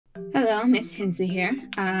Hello, Miss Hensley here.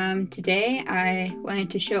 Today I wanted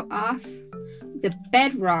to show off the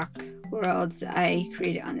Bedrock worlds I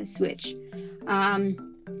created on the Switch.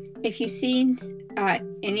 If you've seen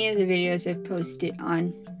any of the videos I've posted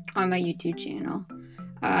on my YouTube channel,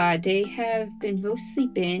 they have mostly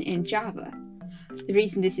been in Java. The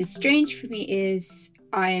reason this is strange for me is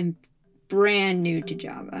I am brand new to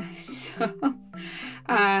Java, so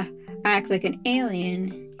I act like an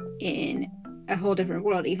alien in a whole different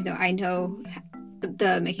world, even though I know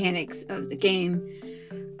the mechanics of the game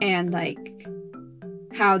and like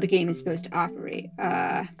how the game is supposed to operate.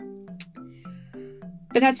 But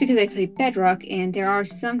that's because I played Bedrock, and there are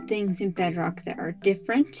some things in Bedrock that are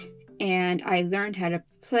different, and I learned how to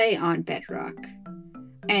play on Bedrock.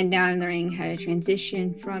 And now I'm learning how to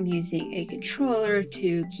transition from using a controller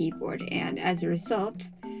to keyboard, and as a result,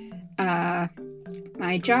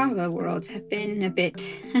 my Java worlds have been a bit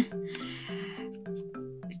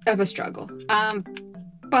of a struggle.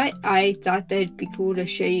 But I thought that it'd be cool to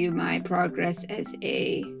show you my progress as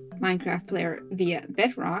a Minecraft player via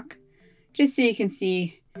Bedrock, just so you can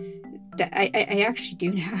see that I actually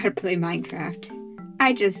do know how to play Minecraft.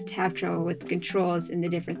 I just have trouble with the controls and the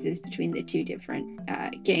differences between the two different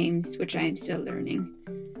games, which I am still learning.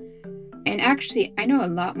 And actually, I know a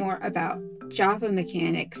lot more about Java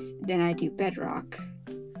mechanics than I do Bedrock,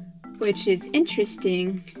 which is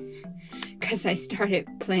interesting because I started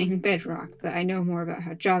playing Bedrock, but I know more about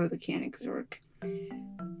how Java mechanics work.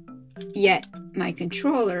 Yet, my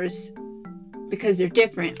controllers, because they're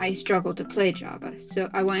different, I struggle to play Java. So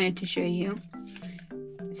I wanted to show you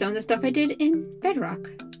some of the stuff I did in Bedrock.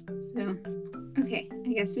 So, okay, I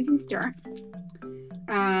guess we can start.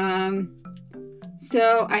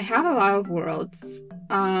 So I have a lot of worlds.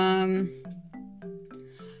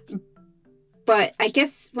 But I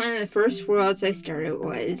guess one of the first worlds I started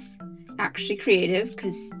was actually creative,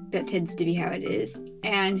 because that tends to be how it is.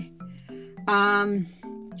 And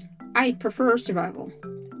I prefer survival.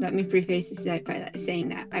 Let me preface this by saying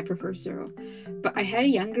that I prefer survival. But I had a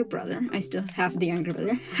younger brother. I still have the younger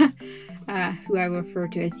brother, who I refer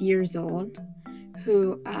to as years old,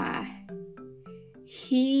 who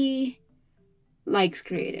he likes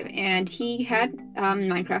creative, and he had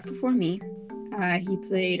Minecraft before me. He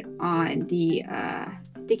played on the I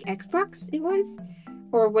think Xbox it was,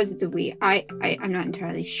 or was it the Wii? I'm not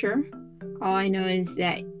entirely sure. All I know is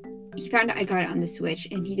that he found out I got it on the Switch,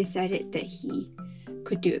 and he decided that he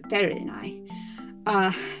could do it better than I.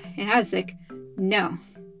 And I was like, no,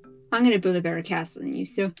 I'm gonna build a better castle than you.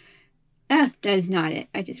 So that is not it.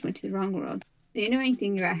 I just went to the wrong world. The annoying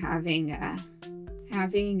thing about having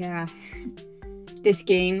this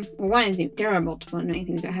game, well, one of them, there are multiple annoying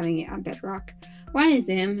things about having it on Bedrock. One of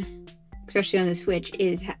them, especially on the Switch,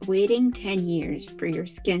 is waiting 10 years for your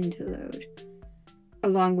skin to load,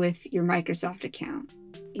 along with your Microsoft account,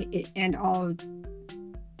 and all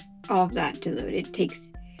of that to load. It takes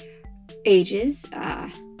ages.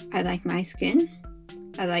 I like my skin.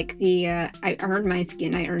 I like I earned my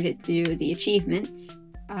skin. I earned it through the achievements.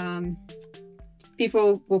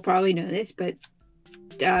 People will probably know this, but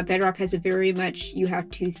Bedrock has a very much, you have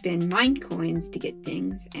to spend mine coins to get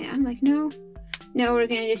things, and I'm like, no, we're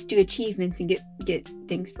gonna just do achievements and get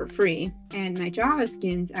things for free. And my Java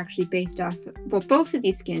skin's actually based off, well, both of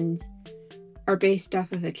these skins are based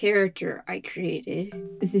off of a character I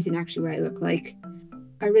created. This isn't actually what I look like.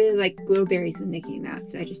 I really liked glowberries when they came out,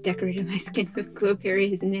 so I just decorated my skin with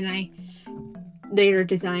glowberries, and then I later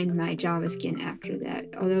designed my Java skin after that.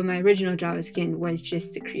 Although my original Java skin was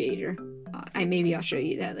just the creator. Maybe I'll show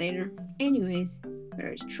you that later. Anyways, what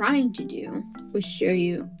I was trying to do was show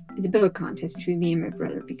you the build contest between me and my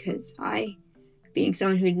brother, because I, being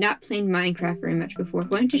someone who had not played Minecraft very much before,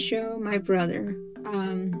 wanted to show my brother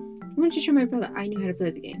I knew how to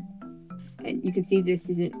play the game. And you can see this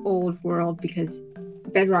is an old world because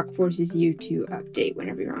Bedrock forces you to update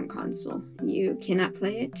whenever you're on console. You cannot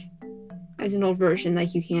play it as an old version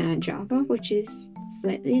like you can on Java, which is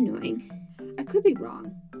slightly annoying. I could be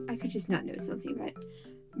wrong. I could just not know something about it.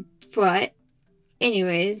 But,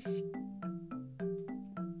 anyways,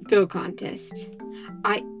 build contest.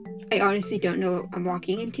 I honestly don't know what I'm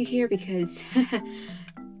walking into here, because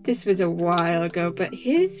this was a while ago, but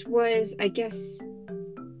his was, I guess,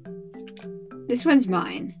 this one's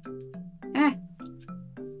mine. I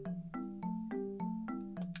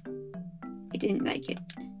didn't like it.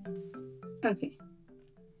 Okay.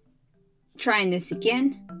 Trying this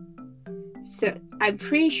again. So, I'm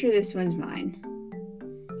pretty sure this one's mine.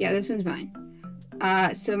 Yeah, this one's mine.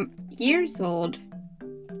 So, years old,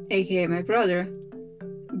 aka my brother,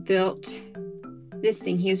 built this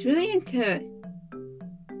thing. He was really into,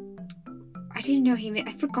 I didn't know he made...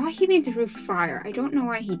 I forgot he made the roof fire. I don't know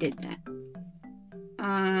why he did that.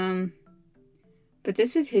 But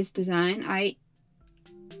this was his design. I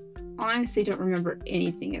honestly don't remember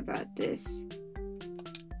anything about this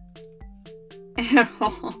at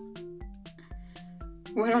all.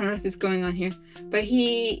 What on earth is going on here? But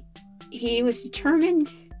he was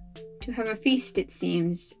determined to have a feast, it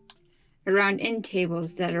seems, around end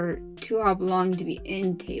tables that are too oblong to be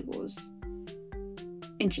end tables.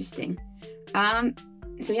 Interesting.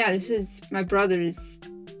 So yeah, this was my brother's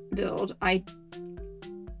build. I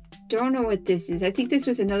don't know what this is. I think this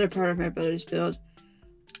was another part of my brother's build.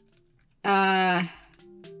 I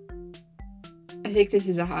think this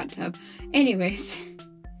is a hot tub. Anyways,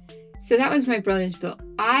 so that was my brother's build.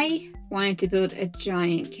 I wanted to build a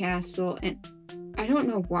giant castle, and I don't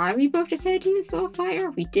know why we both decided to use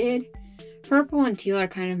Soulfire. We did. Purple and teal are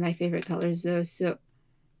kind of my favorite colors, though, so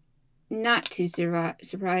not too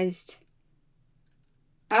surprised.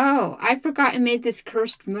 Oh, I forgot I made this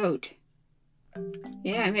cursed moat.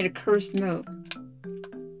 Yeah, I made a cursed moat.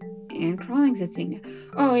 And crawling's a thing now.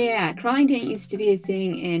 Oh yeah, crawling didn't used to be a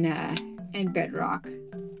thing in Bedrock.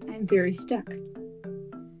 I'm very stuck.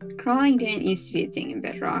 Crawling didn't used to be a thing in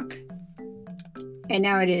Bedrock. And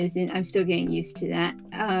now it is, and I'm still getting used to that.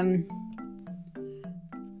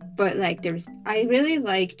 But like I really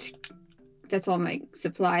liked, that's all my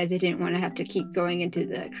supplies. I didn't want to have to keep going into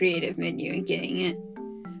the creative menu and getting it.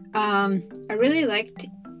 I really liked,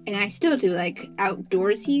 and I still do like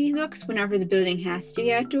outdoorsy looks whenever the building has to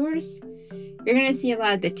be outdoors. You're gonna see a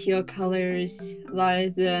lot of the teal colors, a lot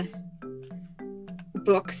of the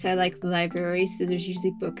books. I like the library, so there's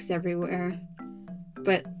usually books everywhere.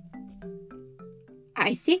 But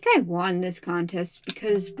I think I won this contest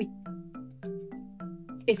because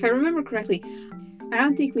if I remember correctly, I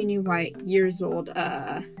don't think we knew why Years Old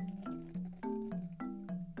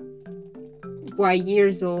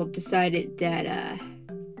decided that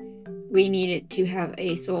we needed to have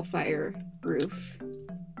a Soulfire roof.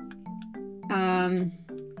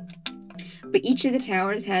 But each of the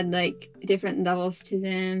towers had like different levels to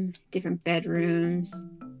them, different bedrooms,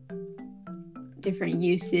 different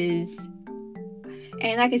uses.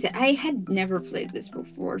 And like I said, I had never played this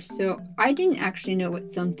before, so I didn't actually know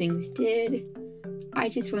what some things did. I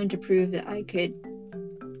just wanted to prove that I could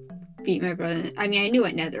beat my brother. I mean, I knew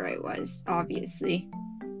what netherite was, obviously.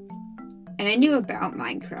 And I knew about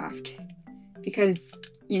Minecraft because,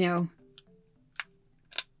 you know,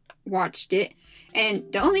 watched it. And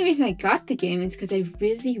the only reason I got the game is because I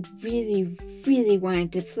really, really, really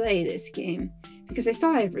wanted to play this game. Because I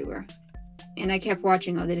saw it everywhere. And I kept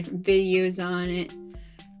watching all the different videos on it.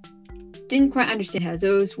 Didn't quite understand how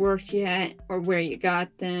those worked yet, or where you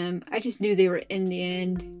got them. I just knew they were in the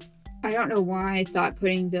end. I don't know why I thought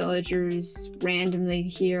putting villagers randomly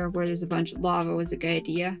here where there's a bunch of lava was a good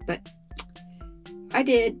idea, but I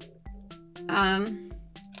did.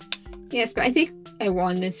 Yes, but I think I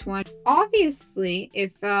won this one. Obviously,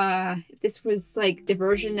 if this was like the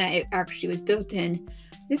version that it actually was built in,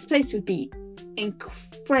 this place would be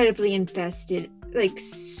incredibly infested, like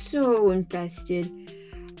so infested.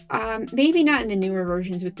 Maybe not in the newer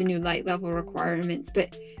versions with the new light level requirements,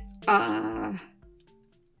 but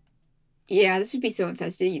yeah, this would be so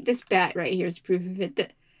infested. This bat right here is proof of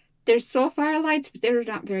it. There's Soulfire lights, but they're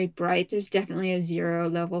not very bright. There's definitely a 0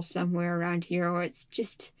 level somewhere around here, or it's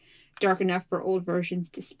just dark enough for old versions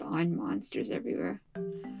to spawn monsters everywhere.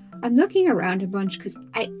 I'm looking around a bunch because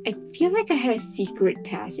I feel like I had a secret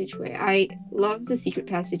passageway. I love the secret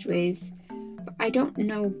passageways, but I don't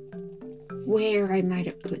know where I might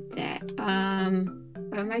have put that.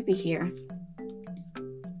 It might be here.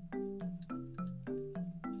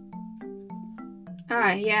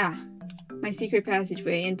 Ah, yeah. My secret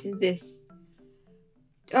passageway into this.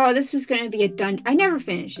 Oh, this was going to be a dungeon. I never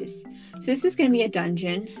finished this. So this is going to be a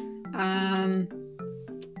dungeon.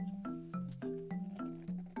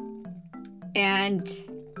 And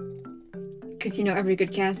because, you know, every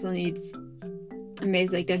good castle needs a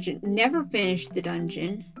maze-like dungeon. Never finished the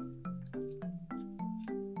dungeon.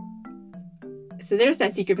 So there's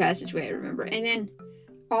that secret passageway, I remember. And then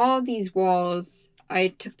all these walls, I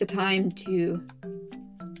took the time to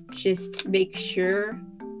just make sure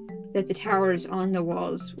that the towers on the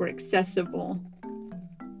walls were accessible.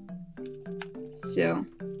 So,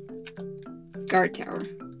 guard tower.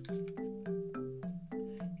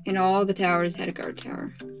 And all the towers had a guard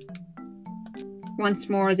tower. Once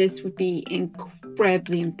more, this would be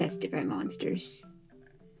incredibly infested by monsters.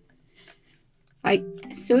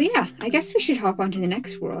 So yeah, I guess we should hop on to the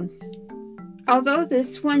next world. Although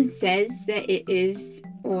this one says that it is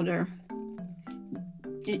older,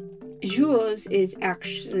 Jules is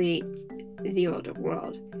actually the older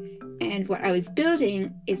world. And what I was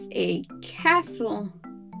building is a castle.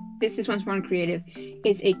 This is once more in creative.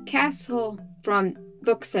 Is a castle from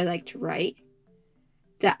books I like to write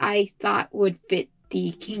that I thought would fit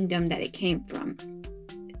the kingdom that it came from.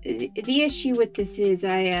 The issue with this is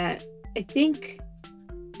I think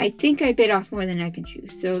I bit off more than I could chew.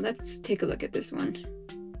 So let's take a look at this one.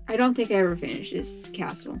 I don't think I ever finished this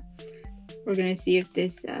castle. We're gonna see if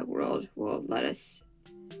this world will let us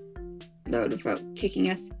load without kicking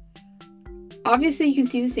us. Obviously, you can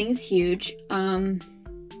see the thing is huge. And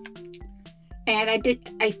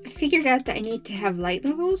I figured out that I need to have light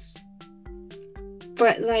levels.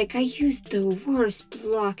 But like, I used the worst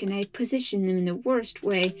block and I positioned them in the worst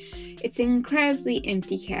way. It's an incredibly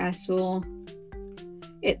empty castle.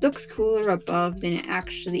 It looks cooler above than it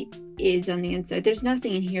actually is on the inside. There's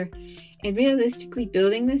nothing in here. And realistically,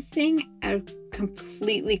 building this thing out of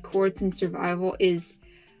completely quartz and survival it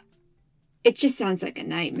just sounds like a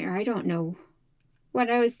nightmare. I don't know what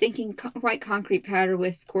I was thinking. White concrete powder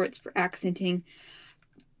with quartz for accenting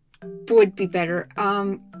would be better.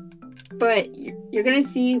 But you're going to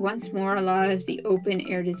see once more a lot of the open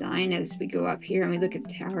air design as we go up here and we look at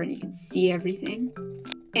the tower and you can see everything.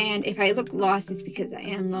 And if I look lost, it's because I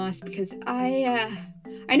am lost, because I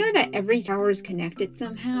know that every tower is connected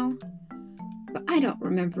somehow, but I don't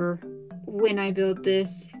remember when I built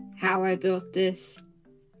this, how I built this.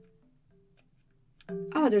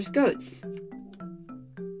 Oh, there's goats.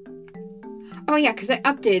 Oh yeah, because I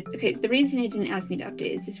updated. Okay, so the reason it didn't ask me to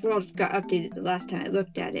update is this world got updated the last time I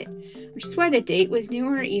looked at it, which is why the date was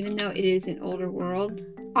newer, even though it is an older world.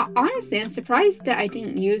 Honestly, I'm surprised that I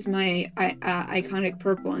didn't use my iconic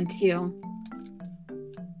purple and teal.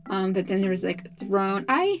 But then there was like a throne.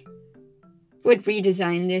 I would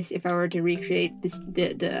redesign this if I were to recreate this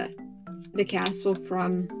the castle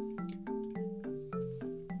from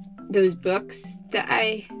those books that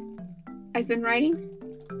I've been writing.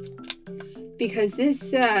 Because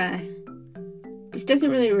this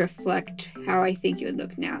doesn't really reflect how I think it would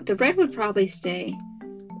look now. The red would probably stay.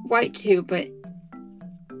 White too, but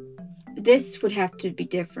this would have to be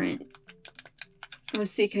different.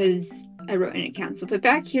 Mostly because I wrote in a council. But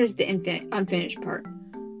back here's the unfinished part.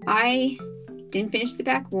 I didn't finish the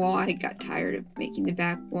back wall. I got tired of making the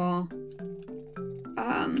back wall.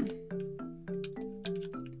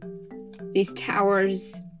 These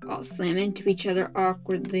towers all slam into each other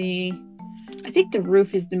awkwardly. I think the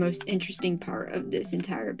roof is the most interesting part of this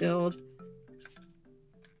entire build.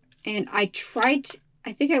 And I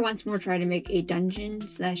think I once more tried to make a dungeon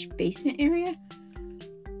 / basement area.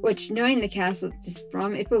 Which, knowing the castle is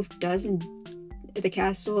from, it both does and the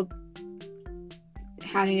castle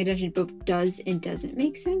having a dungeon both does and doesn't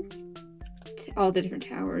make sense. All the different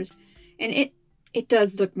towers. And it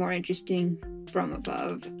does look more interesting from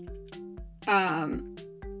above.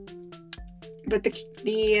 But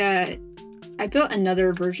I built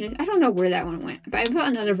another version. I don't know where that one went, but I built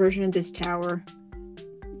another version of this tower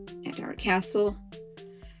and our castle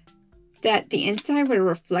that the inside would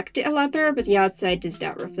reflect it a lot better, but the outside does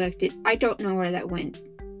not reflect it. I don't know where that went.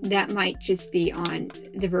 That might just be on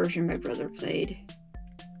the version my brother played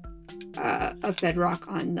of Bedrock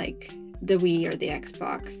on like the Wii or the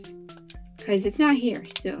Xbox, because it's not here.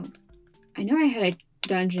 So I know I had a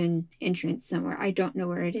dungeon entrance somewhere. I don't know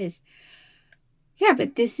where it is. Yeah,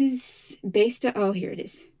 but this is based on... Oh, here it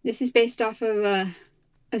is. This is based off of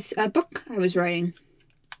a book I was writing.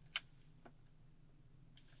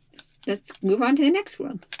 Let's move on to the next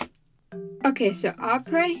world. Okay, so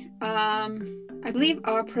Après. I believe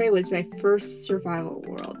Après was my first survival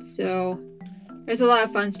world. So there's a lot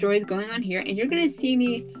of fun stories going on here. And you're going to see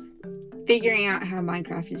me figuring out how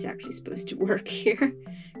Minecraft is actually supposed to work here.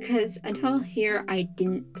 Because until here, I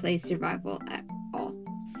didn't play survival at all.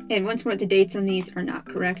 And once more, the dates on these are not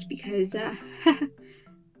correct because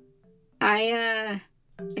I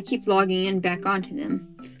keep logging in back onto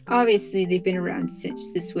them. Obviously, they've been around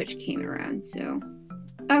since the Switch came around, so...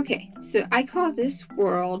 Okay, so I call this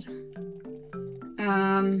world...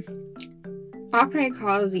 Après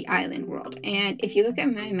calls the island world. And if you look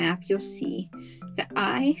at my map, you'll see that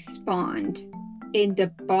I spawned in the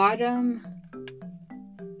bottom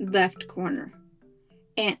left corner.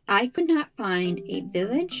 And I could not find a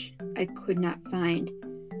village. I could not find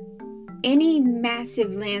any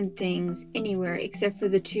massive land things anywhere except for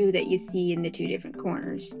the two that you see in the two different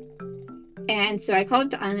corners. And so I called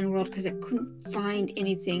it the island world because I couldn't find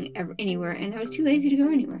anything anywhere, and I was too lazy to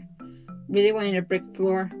go anywhere. Really wanted a brick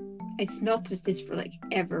floor. I smelted this for like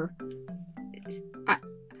ever.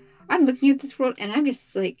 I'm looking at this world and I'm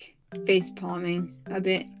just like face palming a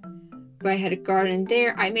bit. But I had a garden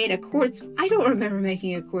there. I made a quartz. I don't remember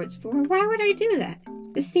making a quartz floor. Why would I do that?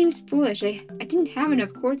 This seems foolish. I didn't have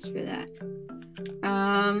enough quartz for that.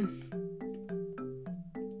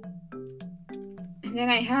 And then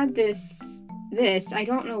I had this. I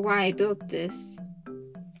don't know why I built this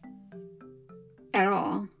at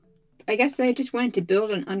all. I guess I just wanted to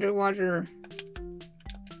build an underwater,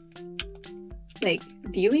 like,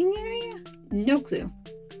 viewing area? No clue.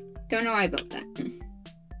 Don't know why I built that.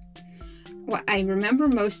 What I remember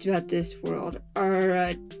most about this world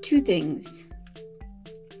are two things.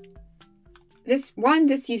 This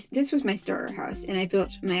was my starter house, and I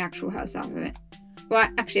built my actual house off of it. Well,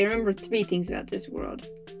 actually, I remember three things about this world.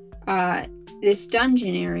 This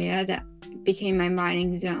dungeon area that became my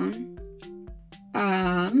mining zone.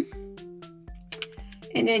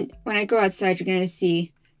 And then when I go outside, you're gonna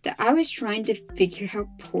see that I was trying to figure out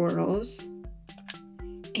portals,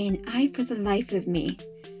 and I, for the life of me,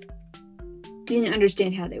 didn't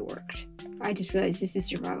understand how they worked. I just realized this is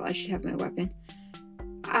survival. I should have my weapon.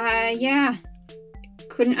 Yeah.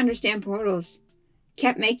 Couldn't understand portals.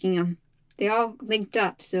 Kept making them. They all linked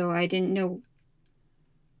up, so I didn't know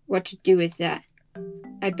what to do with that.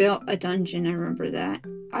 I built a dungeon, I remember that.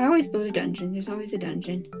 I always build a dungeon. There's always a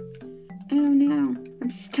dungeon. Oh no, I'm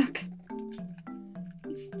stuck.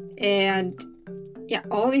 And yeah,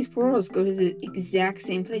 all these portals go to the exact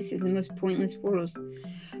same places, the most pointless portals.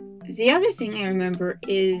 The other thing I remember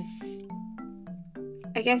is,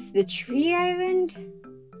 I guess, the tree island?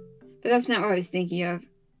 But that's not what I was thinking of.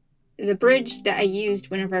 The bridge that I used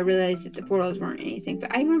whenever I realized that the portals weren't anything.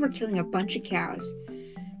 But I remember killing a bunch of cows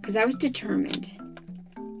because I was determined.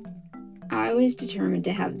 I was determined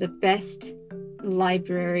to have the best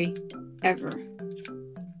library ever.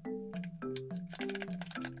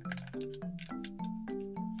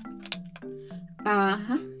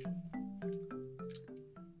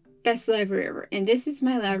 Best library ever. And this is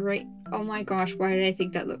my library. Oh my gosh, why did I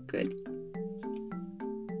think that looked good?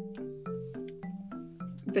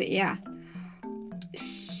 But yeah.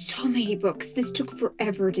 So many books. This took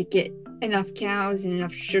forever to get enough cows and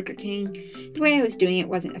enough sugarcane. The way I was doing it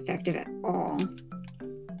wasn't effective at all.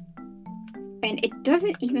 And it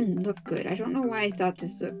doesn't even look good. I don't know why I thought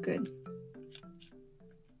this looked good.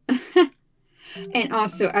 And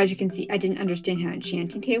also, as you can see, I didn't understand how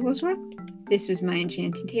enchanting tables worked. This was my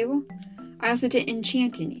enchanting table. I also didn't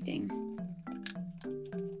enchant anything.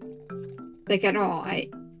 Like, at all. And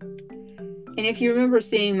if you remember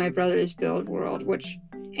seeing my brother's build world, which,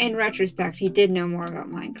 in retrospect, he did know more about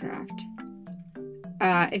Minecraft.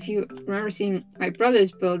 If you remember seeing my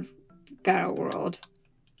brother's build battle world,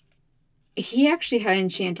 he actually had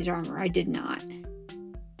enchanted armor. I did not.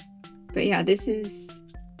 But yeah, this is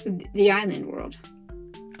the island world.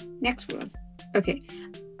 Next world. Okay,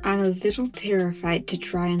 I'm a little terrified to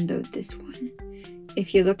try and load this one.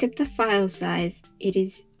 If you look at the file size, it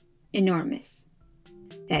is enormous.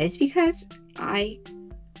 That is because I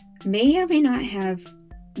may or may not have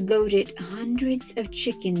loaded hundreds of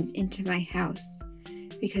chickens into my house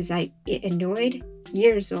because it annoyed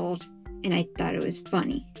years old and I thought it was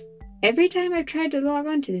funny. Every time I've tried to log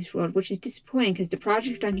on to this world, which is disappointing because the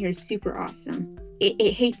project on here is super awesome,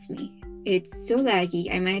 it hates me. It's so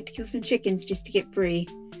laggy. I might have to kill some chickens just to get free.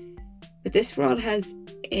 But this world has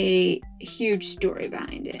a huge story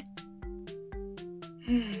behind it.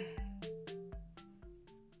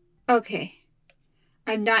 Okay.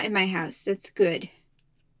 I'm not in my house. That's good.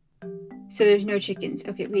 So there's no chickens.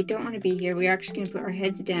 Okay, we don't want to be here. We're actually going to put our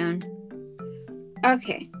heads down.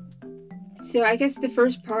 Okay. So I guess the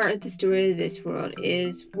first part of the story of this world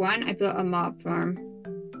is, 1, I built a mob farm.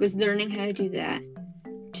 Was learning how to do that.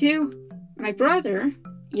 2, my brother,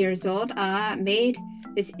 years old, made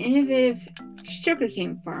this innovative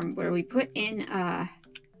sugarcane farm where we put in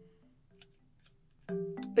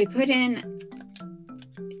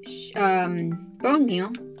bone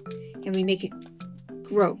meal and we make it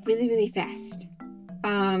grow really, really fast.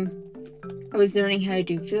 I was learning how to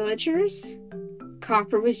do villagers.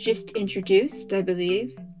 Copper was just introduced, I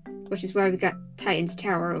believe, which is why we got Titan's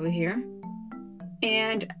Tower over here.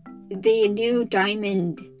 And the new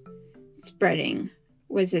diamond spreading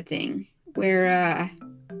was a thing where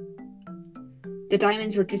the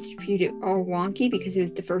diamonds were distributed all wonky because it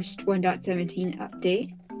was the first 1.17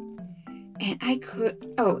 update. And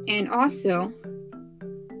and also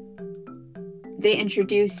they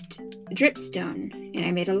introduced dripstone and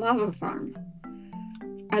I made a lava farm.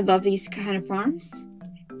 I love these kind of farms,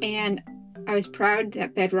 and I was proud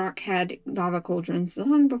that Bedrock had lava cauldrons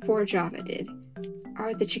long before Java did.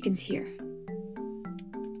 Are the chickens here?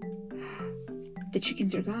 The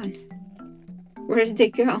chickens are gone. Where did they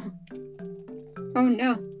go? Oh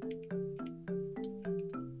no.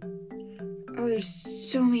 There's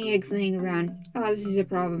so many eggs laying around. Oh, this is a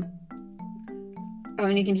problem. Oh,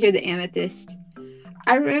 and you can hear the amethyst.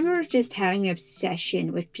 I remember just having an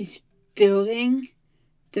obsession with just building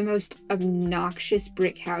the most obnoxious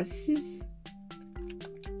brick houses.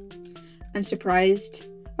 I'm surprised.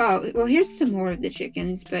 Oh, well, here's some more of the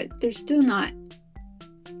chickens, but they're still not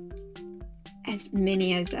as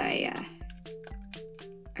many as I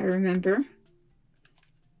remember.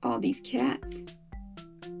 All these cats.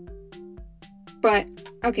 But,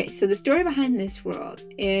 okay, so the story behind this world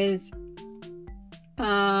is,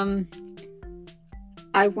 I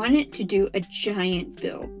wanted to do a giant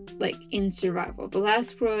build, like in survival. The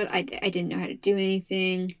last world, I didn't know how to do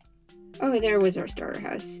anything. Oh, there was our starter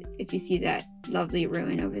house. If you see that lovely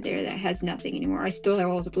ruin over there that has nothing anymore. I stole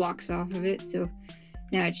all the blocks off of it, so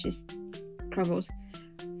now it's just crumbles.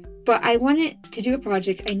 But I wanted to do a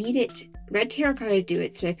project. I needed red terracotta to do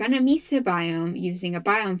it, so I found a mesa biome using a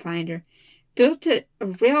biome finder. Built a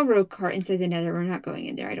railroad cart inside the nether. We're not going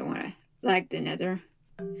in there. I don't want to lag the nether.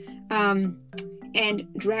 And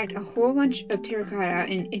dragged a whole bunch of terracotta out.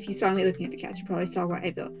 And if you saw me looking at the cats, you probably saw what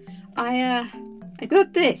I built. I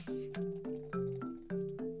built this.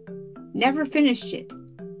 Never finished it.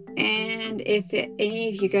 And if any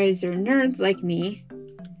of you guys are nerds like me,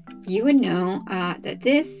 you would know that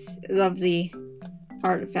this lovely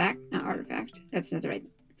artifact, not artifact, that's not the right.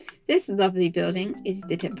 This lovely building is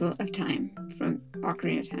the Temple of Time from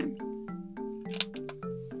Ocarina of Time.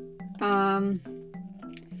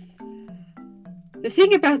 The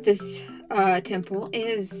thing about this temple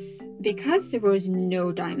is because there was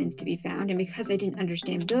no diamonds to be found, and because I didn't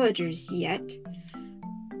understand villagers yet,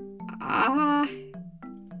 I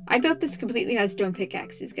built this completely out of stone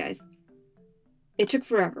pickaxes, guys. It took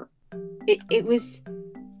forever. It was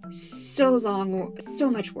so long, so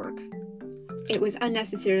much work. It was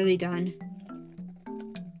unnecessarily done.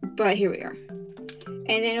 But here we are. And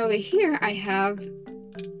then over here I have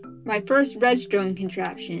my first redstone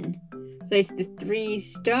contraption. Place the 3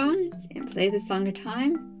 stones and play the Song of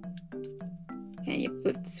Time. And you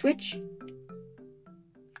flip the switch.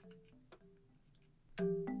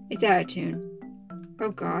 It's out of tune.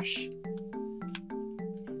 Oh gosh.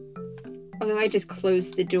 Although I just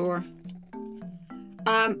closed the door.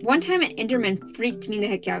 One time an Enderman freaked me the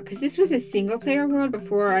heck out because this was a single player world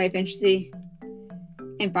before I eventually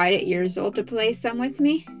invited Yearsold to play some with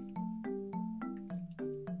me.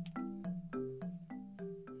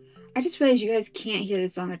 I just realized you guys can't hear the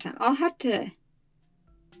Song of Time. I'll have to...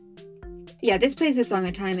 Yeah, this plays the Song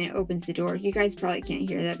of Time and it opens the door. You guys probably can't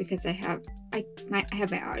hear that because I have my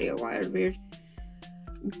audio wired weird.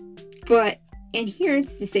 But in here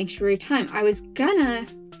it's the Sanctuary of Time. I was gonna,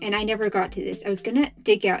 and I never got to this, I was gonna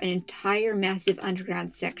dig out an entire massive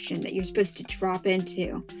underground section that you're supposed to drop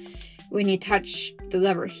into when you touch the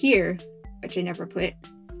lever here, which I never put,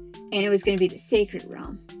 and it was gonna be the Sacred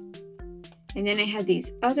Realm. And then I had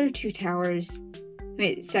these other 2 towers,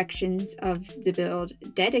 sections of the build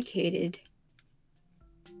dedicated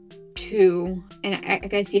to, and I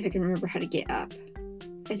gotta see if I can remember how to get up.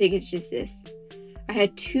 I think it's just this. I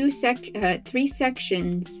had 3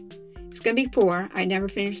 sections. It was gonna be 4. I never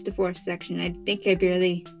finished the 4th section. I think I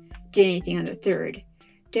barely did anything on the 3rd.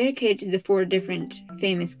 Dedicated to the 4 different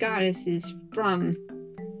famous goddesses from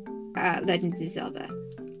Legends of Zelda.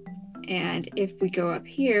 And if we go up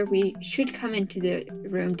here, we should come into the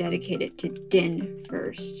room dedicated to Din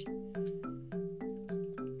first.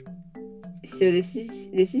 So this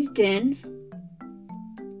is Din.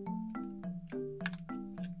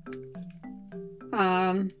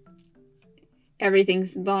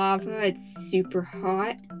 Everything's lava. It's super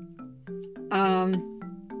hot.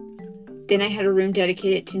 Then I had a room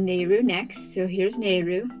dedicated to Nehru next. So here's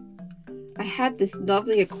Nehru. I had this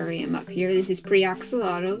lovely aquarium up here. This is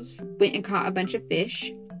pre-axolotls. Went and caught a bunch of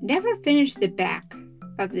fish. Never finished the back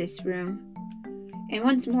of this room. And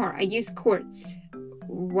once more, I used quartz.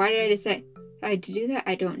 Why did I decide to do that?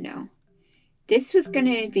 I don't know. This was going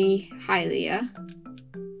to be Hylia.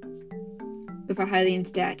 With a Hylian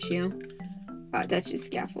statue. That's just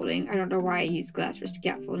scaffolding. I don't know why I used glass for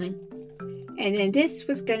scaffolding. And then this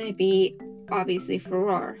was going to be, obviously,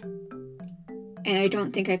 Farrar. And I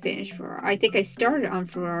don't think I finished Farrar. I think I started on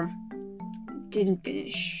Farrar. Didn't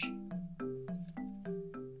finish.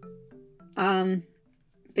 But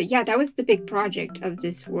yeah, that was the big project of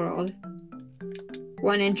this world.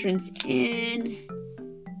 1 entrance in.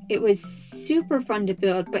 It was super fun to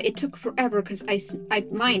build, but it took forever because I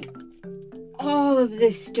mined all of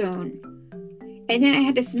this stone. And then I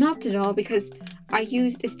had to smelt it all because I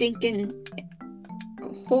used a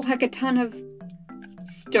whole heck of a ton of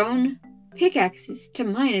stone pickaxes to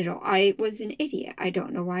mine it all. I was an idiot. I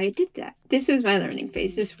don't know why I did that. This was my learning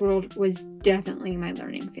phase. This world was definitely my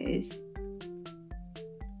learning phase.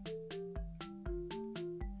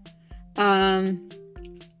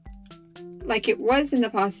 Like it wasn't the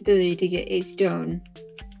possibility to get a stone.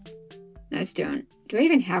 Not a stone. Do I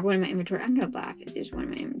even have one in my inventory? I'm gonna laugh if there's one in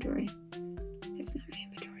my inventory. That's not my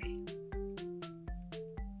inventory.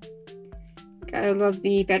 I love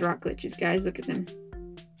the bedrock glitches, guys. Look at them.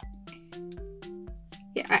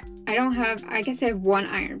 Yeah, I don't have, I guess I have one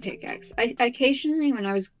iron pickaxe. I occasionally, when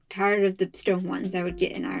I was tired of the stone ones, I would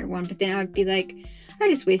get an iron one, but then I would be like, I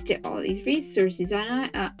just wasted all these resources on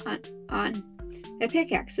a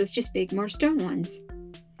pickaxe. Let's just make more stone ones.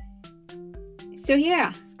 So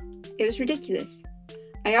yeah, it was ridiculous.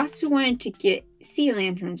 I also wanted to get sea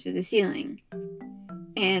lanterns for the ceiling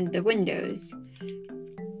and the windows.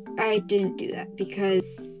 I didn't do that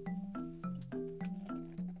because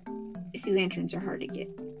sea lanterns are hard to get.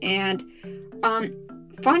 And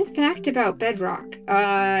fun fact about Bedrock,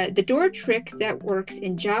 the door trick that works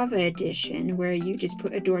in Java Edition, where you just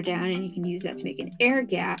put a door down and you can use that to make an air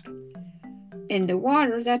gap in the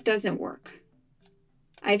water, that doesn't work.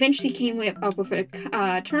 I eventually came up with a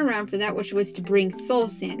turnaround for that, which was to bring soul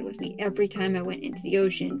sand with me every time I went into the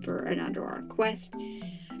ocean for an underwater quest.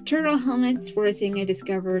 Turtle helmets were a thing I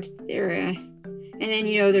discovered there, and then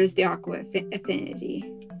there's the aqua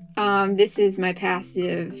affinity. This is my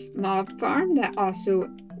passive mob farm that also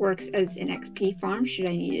works as an XP farm should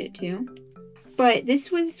I need it to. But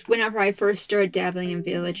this was whenever I first started dabbling in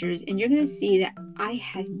villagers, and you're going to see that I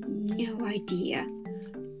had no idea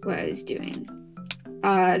what I was doing.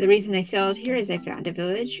 The reason I settled here is I found a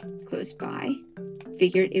village close by.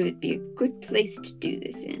 Figured it would be a good place to do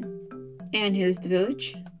this in. And here's the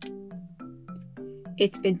village.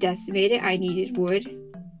 It's been decimated. I needed wood.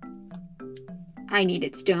 I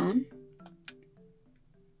needed stone.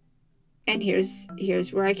 And here's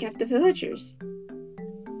where I kept the villagers.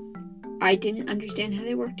 I didn't understand how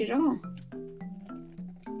they worked at all.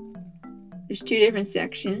 There's two different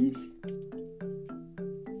sections.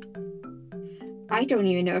 I don't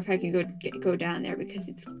even know if I can go down there because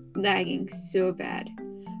it's lagging so bad.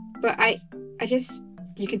 But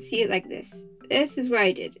you can see it like this. This is what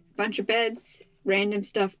I did. A bunch of beds, random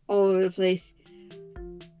stuff all over the place.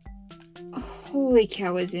 Holy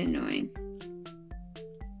cow, was it annoying.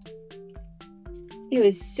 It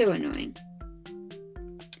was so annoying.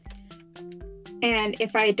 And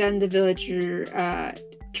if I had done the villager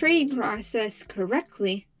trading process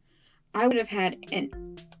correctly, I would have had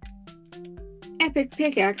an epic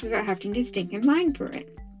pickaxe without having to stink and mine for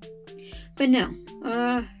it. But no,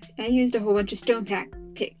 I used a whole bunch of stone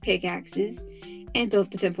pickaxes and built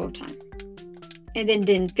the Temple of Time. And then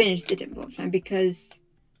didn't finish the Temple of Time because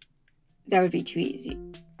that would be too easy.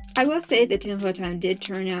 I will say the Temple of Time did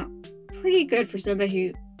turn out pretty good for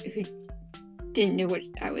somebody who didn't know what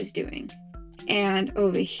I was doing. And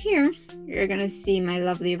over here, you're gonna see my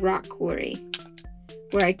lovely rock quarry,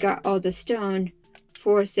 where I got all the stone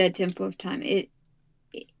for said Temple of Time.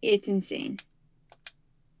 It's insane.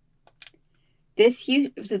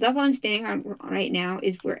 The level I'm standing on right now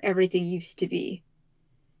is where everything used to be.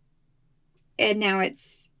 And now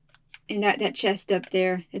it's in that chest up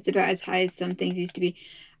there. It's about as high as some things used to be.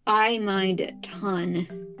 I mined a ton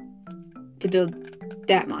to build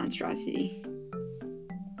that monstrosity.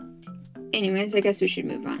 Anyways, I guess we should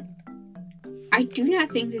move on. I do not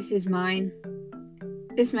think this is mine.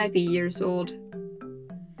 This might be Years Old.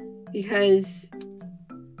 Because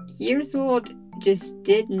Years Old just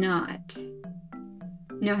did not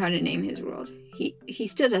know how to name his world. He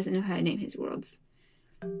still doesn't know how to name his worlds.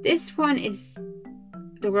 This one is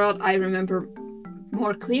the world I remember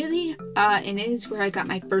more clearly, and it is where I got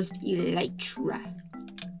my first elytra.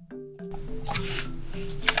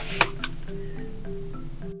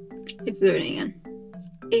 It's loading in.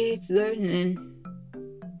 It's loading in.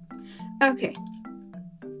 Okay.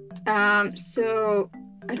 So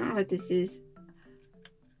I don't know what this is.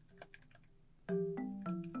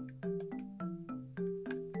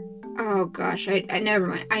 Oh gosh, I never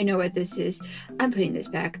mind. I know what this is. I'm putting this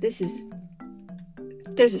back. There's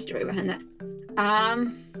a story behind that.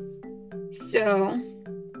 So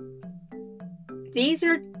these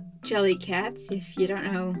are jellycats. If you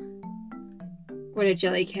don't know what a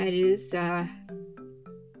jellycat is,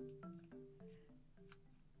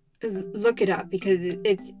 look it up because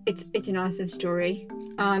it's an awesome story.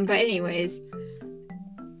 But anyways,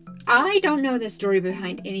 I don't know the story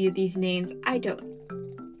behind any of these names.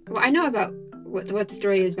 I know about what the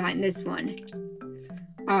story is behind this one.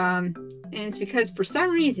 And it's because for some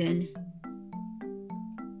reason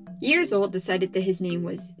years old, decided that his name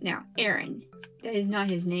was now Aaron. That is not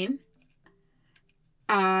his name.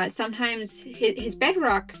 Sometimes his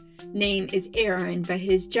Bedrock name is Aaron, but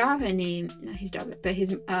his Java name, not his Java, but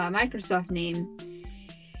his Microsoft name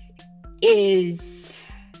is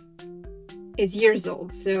years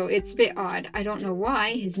old. So it's a bit odd. I don't know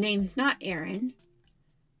why his name's not Aaron.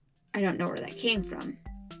 I don't know where that came from.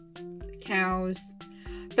 The cows.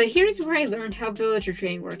 But here's where I learned how villager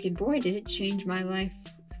training worked, and boy, did it change my life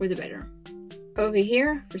for the better. Over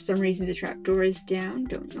here, for some reason the trapdoor is down,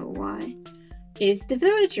 don't know why, is the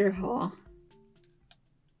villager hall.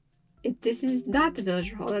 This is not the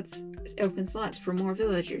villager hall, that's open slots for more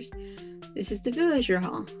villagers. This is the villager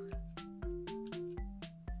hall.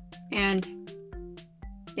 And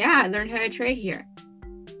yeah, I learned how to trade here.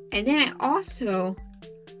 And then I also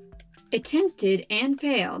attempted and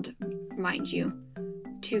failed, mind you,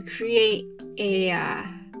 to create a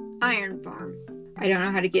iron farm. I don't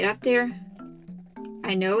know how to get up there.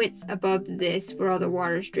 I know it's above this where all the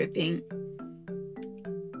water's dripping,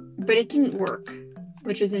 but it didn't work,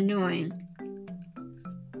 which was annoying.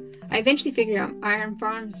 I eventually figured out iron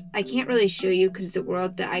farms. I can't really show you because the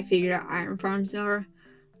world that I figured out iron farms are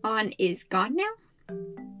on is gone now.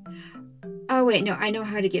 Oh wait, no, I know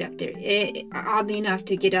how to get up there. Oddly enough,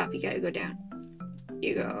 to get up, you gotta go down.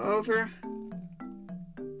 You go over.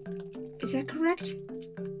 Is that correct?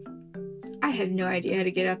 I have no idea how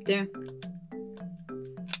to get up there.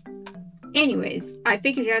 Anyways, I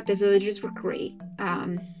figured out the villagers were great.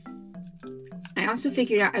 I also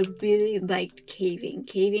figured out I really liked caving.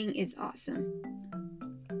 Caving is awesome.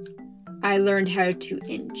 I learned how to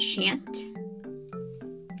enchant.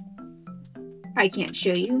 I can't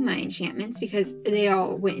show you my enchantments because they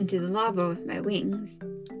all went into the lava with my wings.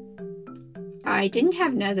 I didn't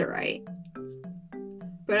have netherite,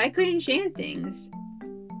 but I could enchant things.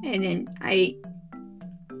 And then I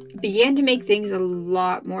began to make things a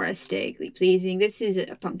lot more aesthetically pleasing. This is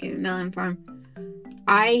a pumpkin and melon farm.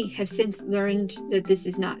 I have since learned that this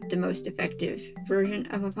is not the most effective version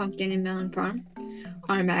of a pumpkin and melon farm.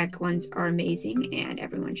 Automatic ones are amazing and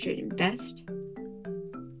everyone should invest.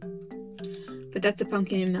 But that's a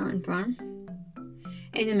pumpkin and melon farm.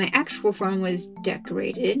 And then my actual farm was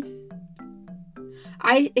decorated.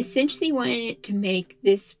 I essentially wanted to make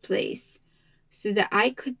this place so that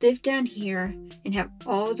I could live down here and have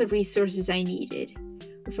all the resources I needed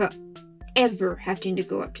without ever having to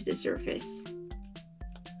go up to the surface.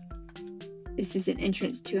 This is an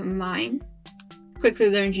entrance to a mine. Quickly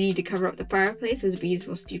learned you need to cover up the fireplace, as bees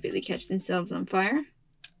will stupidly catch themselves on fire.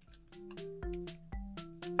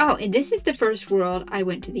 Oh, and this is the first world I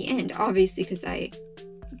went to the end, obviously because I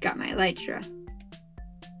got my elytra.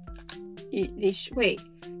 Wait,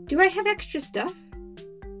 do I have extra stuff?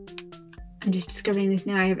 I'm just discovering this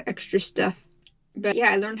now, I have extra stuff. But yeah,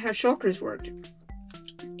 I learned how shulkers worked.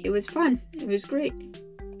 It was fun, it was great.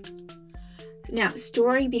 Now,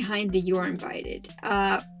 story behind the You're Invited.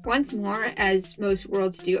 Once more, as most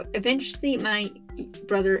worlds do, eventually my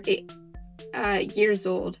brother, years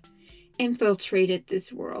old, infiltrated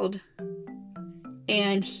this world.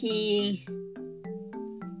 And he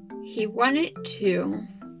wanted to...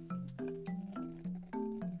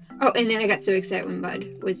 Oh, and then I got so excited when Mud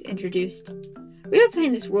was introduced. We were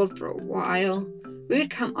playing this world for a while. We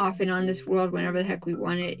would come off and on this world whenever the heck we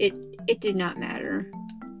wanted. It did not matter.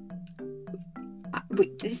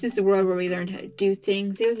 This is the world where we learned how to do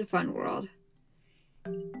things. It was a fun world.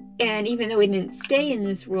 And even though we didn't stay in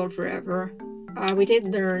this world forever, we did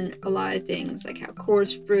learn a lot of things, like how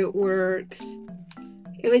coarse fruit works.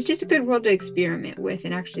 It was just a good world to experiment with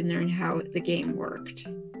and actually learn how the game worked,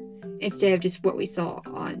 instead of just what we saw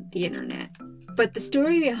on the internet. But the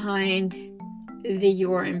story behind the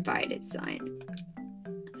You're Invited sign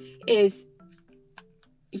is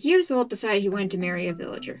years old decided he wanted to marry a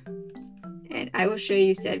villager. And I will show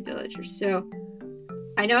you said villager. So,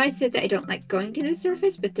 I know I said that I don't like going to the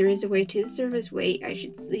surface, but there is a way to the surface. Wait, I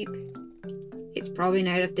should sleep. It's probably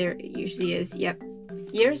night up there. It usually is. Yep.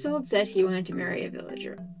 Years old said he wanted to marry a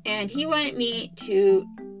villager. And he wanted me to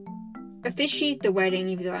officiate the wedding,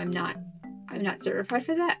 even though I'm not certified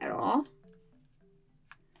for that at all.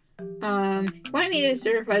 He wanted me to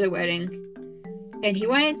certify the wedding. And he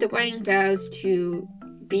wanted the wedding vows to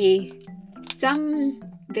be some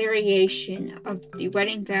variation of the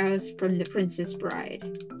wedding vows from the Princess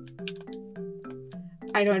Bride.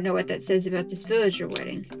 I don't know what that says about this villager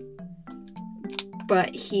wedding.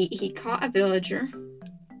 But he caught a villager.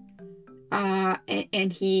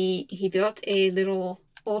 And he built a little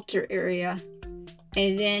altar area.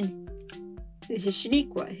 And then this is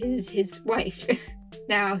Shaniqua, his wife.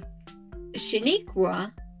 Now,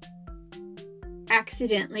 Shaniqua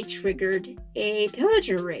accidentally triggered a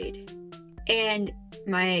pillager raid. And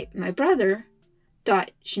my brother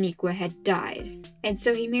thought Shaniqua had died. And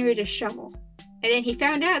so he married a shovel. And then he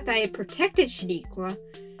found out that I had protected Shaniqua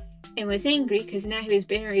and was angry because now he was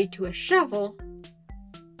married to a shovel.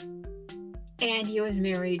 And he was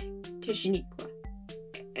married to Shaniqua.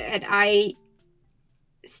 And I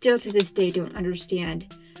still to this day don't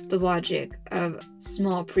understand the logic of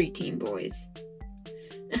small preteen boys.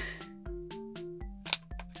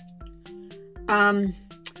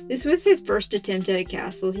 This was his first attempt at a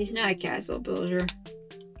castle. He's not a castle builder.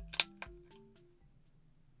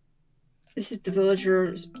 This is the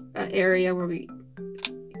villagers area where we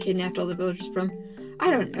kidnapped all the villagers from. I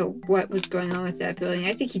don't know what was going on with that building.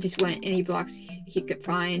 I think he just wanted any blocks he could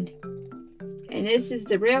find. And this is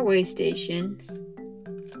the railway station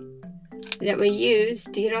that we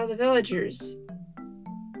used to get all the villagers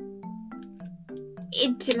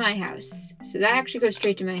into my house. So that actually goes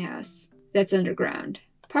straight to my house. That's underground.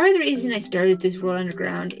 Part of the reason I started this world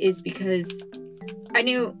underground is because I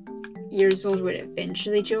knew Years Old would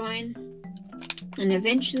eventually join. And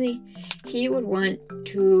eventually he would want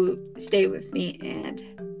to stay with me, and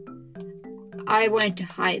I wanted to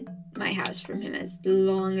hide my house from him as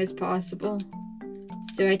long as possible.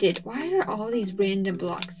 So I did. Why are all these random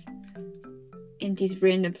blocks in these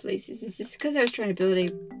random places? Is this because I was trying to build a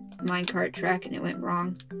minecart track and it went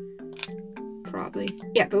wrong? Probably.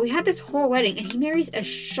 Yeah, but we had this whole wedding and he marries a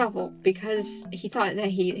shovel because he thought that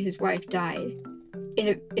his wife died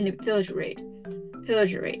in a pillager raid.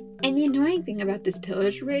 And the annoying thing about this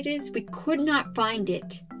pillager raid is we could not find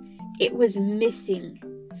it. It was missing.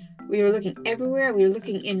 We were looking everywhere. We were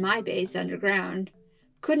looking in my base underground.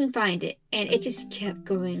 Couldn't find it. And it just kept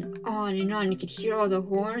going on and on. You could hear all the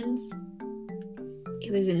horns.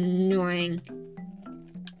 It was annoying.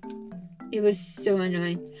 It was so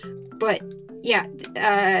annoying. But yeah,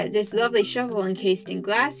 this lovely shovel encased in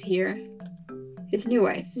glass here. His new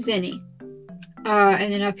wife, Zinni.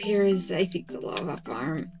 And then up here is, I think, the lava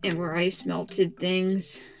farm, and where I smelted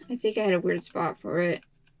things. I think I had a weird spot for it,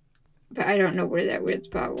 but I don't know where that weird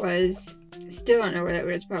spot was. Still don't know where that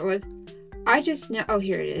weird spot was. I just know, oh,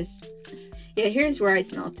 here it is. Yeah, here's where I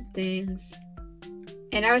smelted things.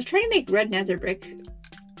 And I was trying to make red nether brick.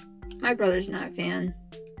 My brother's not a fan,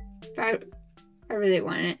 but I really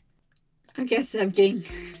want it. I guess I'm getting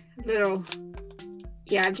a little,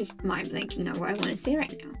 yeah, I'm just mind blanking on what I want to say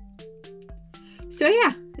right now. So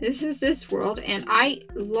yeah, this is this world, and I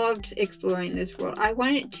loved exploring this world. I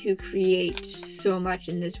wanted to create so much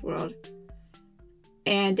in this world.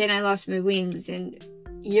 And then I lost my wings, and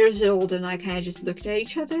Years Old and I kind of just looked at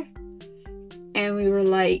each other. And we were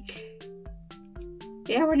like,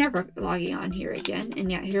 yeah, we're never logging on here again.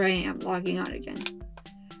 And yeah, here I am logging on again.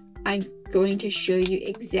 I'm going to show you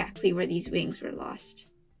exactly where these wings were lost.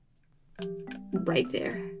 Right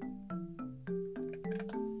there.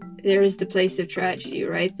 There is the place of tragedy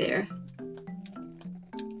right there.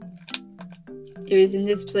 It was in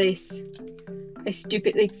this place. I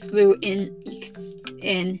stupidly flew in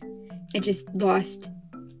and just lost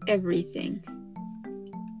everything.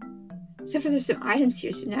 Except for there's some items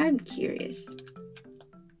here, so now I'm curious.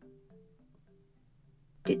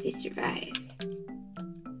 Did they survive?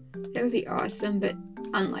 That would be awesome, but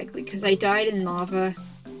unlikely because I died in lava.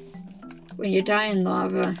 When you die in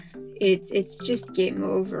lava, it's just game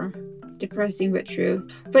over. Depressing but true.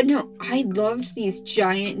 But no, I loved these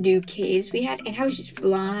giant new caves we had, and I was just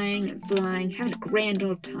flying and flying, having a grand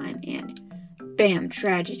old time, and bam,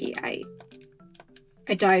 tragedy. I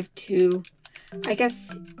dived to, I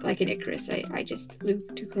guess, like an Icarus, I just flew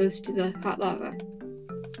too close to the hot lava.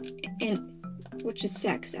 And, which is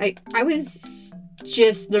sad, because I was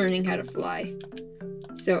just learning how to fly.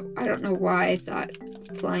 So, I don't know why I thought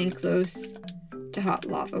flying close to hot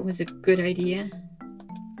lava was a good idea.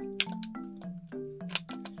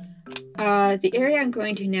 The area I'm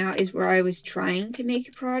going to now is where I was trying to make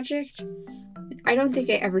a project. I don't think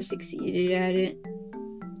I ever succeeded at it.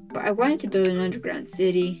 But I wanted to build an underground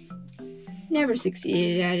city. Never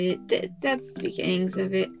succeeded at it. That's the beginnings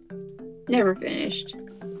of it. Never finished.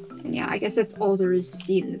 And yeah, I guess that's all there is to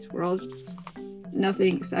see in this world.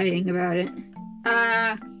 Nothing exciting about it.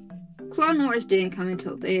 Clone Wars didn't come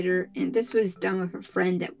until later, and this was done with a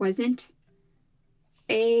friend that wasn't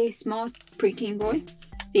a small preteen boy.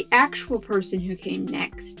 The actual person who came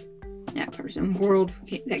next, world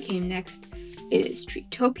that came next, is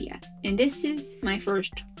Treetopia. And this is my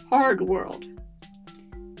first hard world.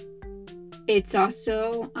 It's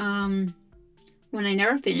also one I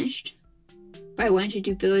never finished. But I wanted to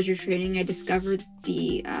do villager training. I discovered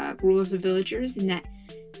the rules of villagers, and that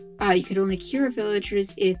You could only cure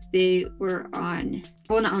villagers if they were on,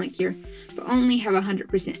 well, not only cure, but only have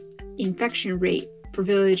 100% infection rate for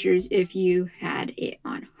villagers if you had it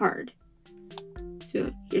on hard.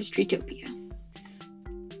 So here's Treetopia.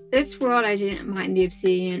 This world, I didn't mine the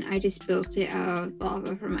obsidian. I just built it out of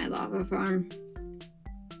lava from my lava farm.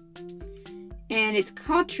 And it's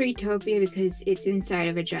called Treetopia because it's inside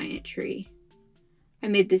of a giant tree. I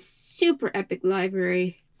made this super epic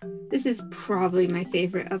library. This is probably my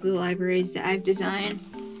favorite of the libraries that I've designed.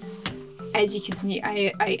 As you can see,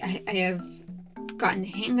 I have gotten the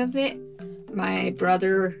hang of it. My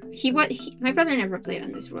brother, my brother never played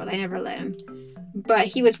on this world. I never let him. But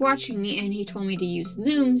he was watching me and he told me to use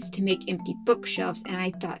looms to make empty bookshelves, and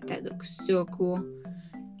I thought that looked so cool.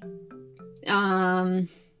 And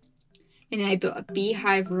then I built a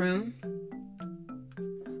beehive room.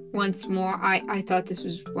 Once more, I thought this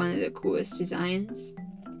was one of the coolest designs.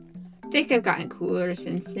 I think I've gotten cooler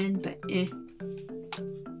since then, but eh.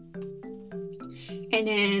 And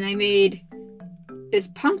then I made this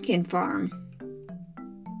pumpkin farm.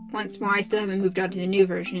 Once more, I still haven't moved on to the new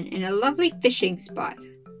version. And a lovely fishing spot.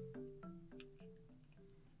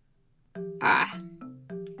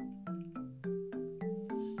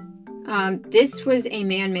 This was a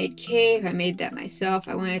man-made cave. I made that myself.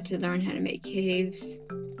 I wanted to learn how to make caves.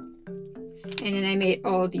 And then I made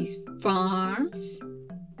all these farms.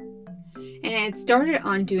 And I had started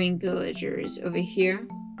on doing villagers over here.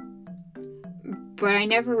 But I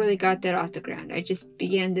never really got that off the ground. I just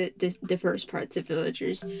began the first parts of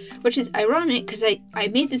villagers. Which is ironic because I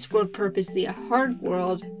made this world purposely a hard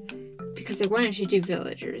world because I wanted to do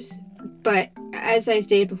villagers. But as I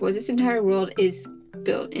stated before, this entire world is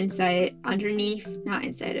built inside, underneath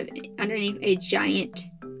a giant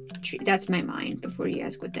tree. That's my mind before you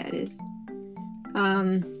ask what that is.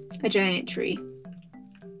 A giant tree.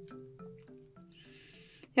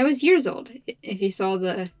 That was years old. If you saw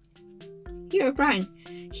the... Here, Brian.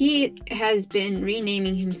 He has been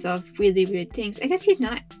renaming himself really weird things. I guess he's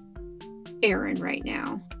not Aaron right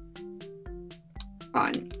now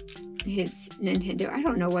on his Nintendo. I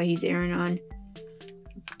don't know why he's Aaron on.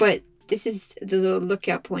 But this is the little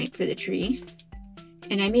lookout point for the tree.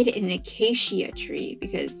 And I made it an acacia tree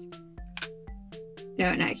because...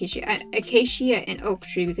 No, not acacia. Acacia and oak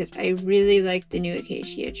tree because I really like the new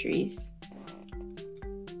acacia trees.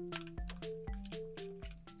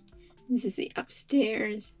 This is the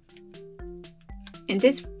upstairs. And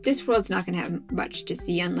this world's not going to have much to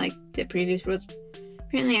see, unlike the previous worlds.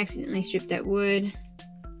 Apparently I accidentally stripped that wood.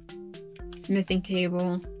 Smithing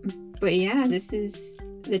table. But yeah, this is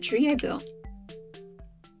the tree I built.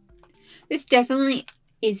 This definitely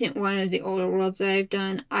isn't one of the older worlds that I've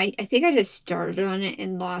done. I think I just started on it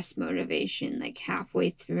and lost motivation like halfway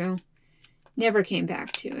through. Never came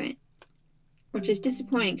back to it. Which is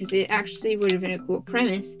disappointing because it actually would have been a cool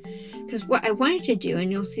premise. Because what I wanted to do, and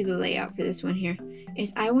you'll see the layout for this one here,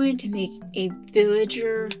 is I wanted to make a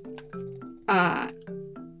villager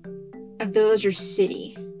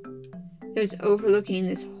city that was overlooking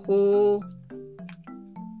this whole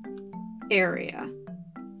area.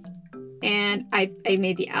 And I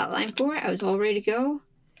made the outline for it. I was all ready to go.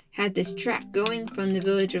 Had this track going from the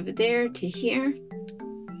village over there to here.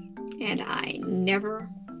 And I never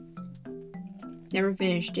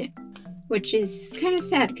finished it, which is kind of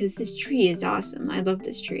sad because this tree is awesome. I love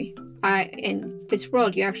this tree. In this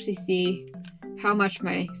world, you actually see how much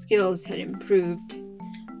my skills had improved.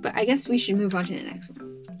 But I guess we should move on to the next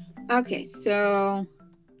one. Okay, so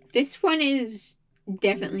this one is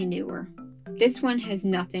definitely newer. This one has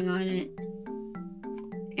nothing on it,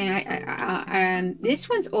 and this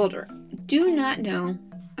one's older. I do not know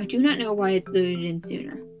why it's loaded in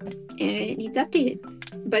sooner, and it needs updated.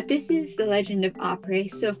 But this is the Legend of Après.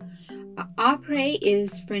 So, Après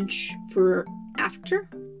is French for after,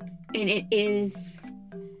 and it is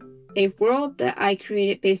a world that I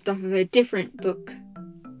created based off of a different book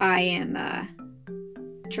I am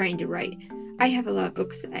trying to write. I have a lot of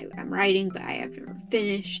books that I'm writing, but I have never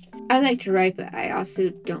finished. I like to write, but I also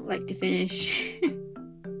don't like to finish.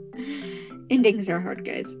 Endings are hard,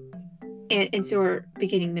 guys. And so are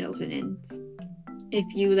beginning, middles, and ends. If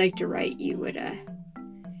you like to write, you would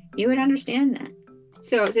understand that.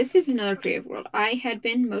 So this is another creative world. I had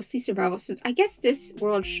been mostly survival, so I guess this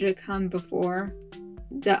world should have come before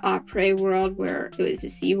the Après world, where it was a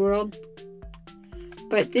sea world.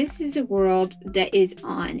 But this is a world that is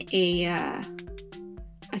on a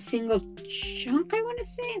single chunk, I want to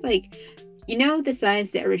say. Like, you know the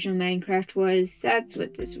size the original Minecraft was? That's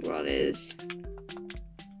what this world is.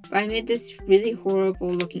 But I made this really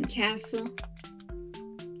horrible looking castle.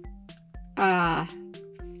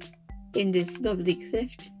 In this lovely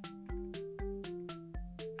cliff.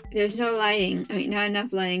 there's no lighting. I mean, not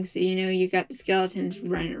enough lighting, so you know you got the skeletons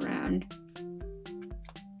running around.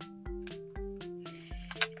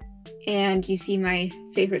 And you see my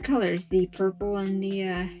favorite colors, the purple and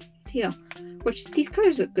the teal. Which, these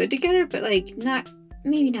colors look good together, but like,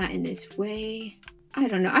 maybe not in this way. I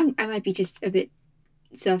don't know. I might be just a bit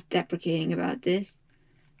self-deprecating about this.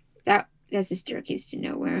 That's a staircase to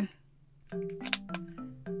nowhere.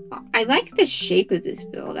 I like the shape of this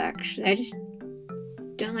build, actually. I just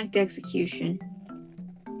don't like the execution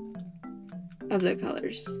of the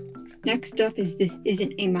colors. Next up is this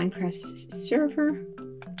isn't a Minecraft server.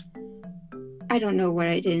 I don't know what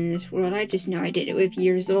I did in this world. I just know I did it with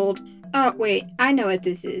years old. Oh, wait. I know what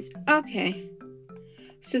this is. Okay.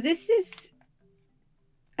 So this is...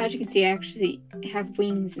 As you can see, I actually have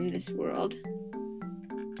wings in this world.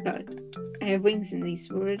 I have wings in this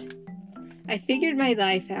world. I figured my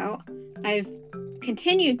life out. I've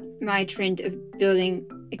continued my trend of building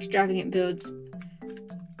extravagant builds.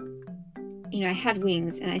 You know, I had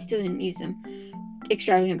wings and I still didn't use them.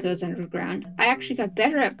 Extravagant builds underground. I actually got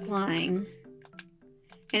better at flying.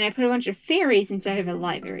 And I put a bunch of fairies inside of a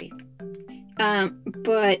library.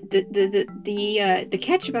 But the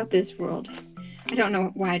catch about this world, I don't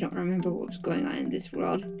know why I don't remember what was going on in this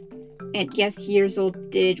world. And yes, years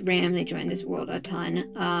old did randomly join this world a ton.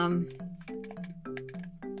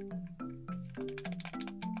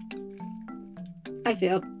 I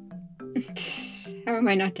failed. How am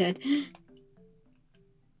I not dead? I'm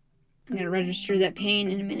gonna register that pain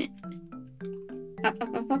in a minute. Up.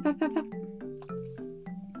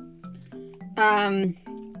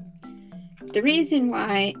 The reason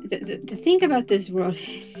why, the thing about this world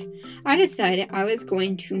is, I decided I was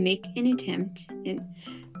going to make an attempt, and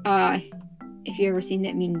if you've ever seen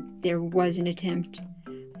that meme, there was an attempt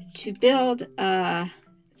to build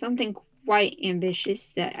something quite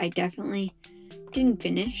ambitious that I definitely didn't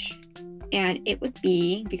finish, and it would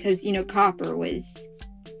be, because, you know, copper was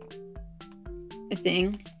a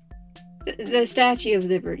thing, the Statue of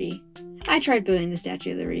Liberty. I tried building the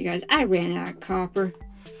Statue of Liberty, guys. I ran out of copper.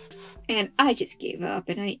 And I just gave up,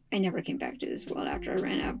 and I never came back to this world after I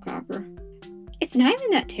ran out of copper. It's not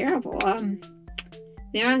even that terrible.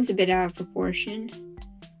 The island's a bit out of proportion.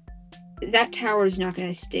 That tower is not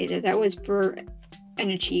going to stay there. That was for an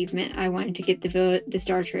achievement. I wanted to get the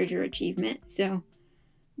Star Treasure achievement, so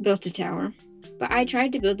built a tower. But I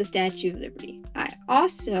tried to build the Statue of Liberty. I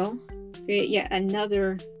also created yet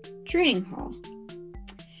another trading hall.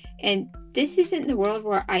 And this isn't the world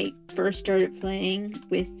where I first started playing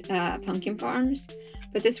with pumpkin farms,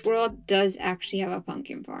 but this world does actually have a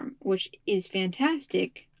pumpkin farm, which is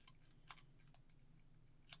fantastic,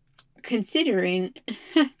 considering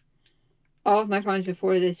all of my farms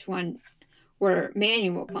before this one were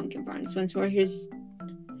manual pumpkin farms. Once more, here's...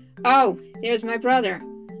 Oh, there's my brother.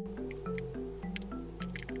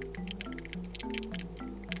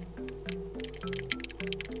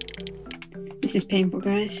 This is painful,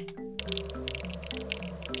 guys.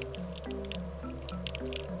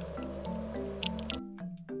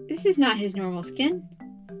 This is not his normal skin.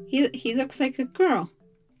 He looks like a girl.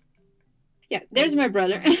 Yeah, there's my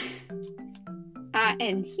brother.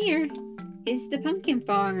 And here is the pumpkin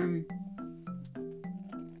farm.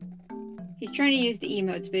 He's trying to use the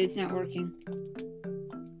emotes, but it's not working.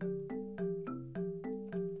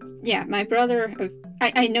 Yeah, my brother...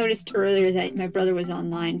 I noticed earlier that my brother was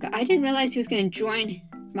online, but I didn't realize he was going to join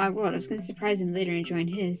my world. I was going to surprise him later and join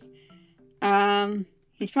his.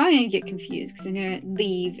 He's probably going to get confused because I'm going to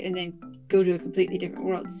leave and then go to a completely different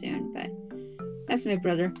world soon, but that's my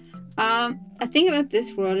brother. A thing about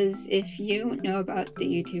this world is, if you know about the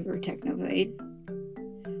YouTuber Technoblade,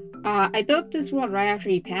 I built this world right after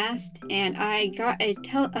he passed, and I got a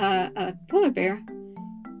polar bear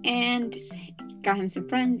and got him some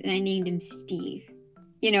friends, and I named him Steve.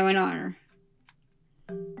 You know, in honor.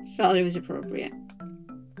 Felt it was appropriate.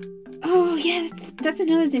 Oh, yeah, that's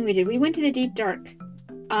another thing we did. We went to the Deep Dark.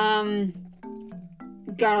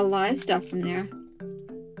 Got a lot of stuff from there.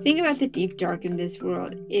 The thing about the Deep Dark in this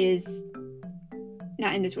world is...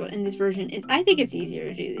 Not in this world, in this version, is I think it's easier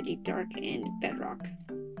to do the Deep Dark in Bedrock.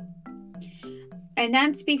 And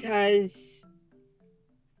that's because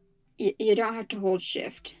you don't have to hold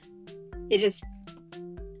shift. It just...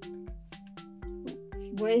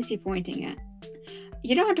 What is he pointing at?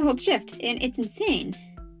 You don't have to hold shift, and it's insane.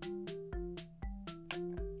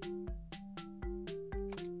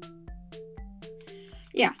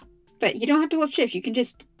 Yeah, but you don't have to hold shift. You can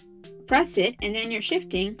just press it, and then you're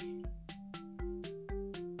shifting.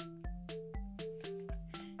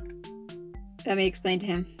 Let me explain to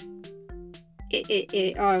him.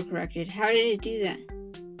 It auto-corrected. How did it do that?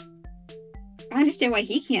 I understand why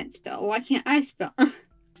he can't spell. Why can't I spell?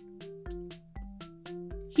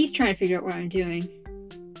 He's trying to figure out what I'm doing.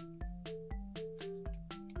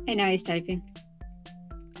 And now he's typing.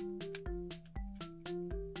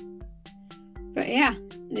 But yeah,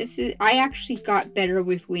 I actually got better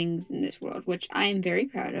with wings in this world, which I am very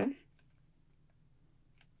proud of.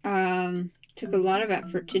 Took a lot of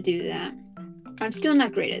effort to do that. I'm still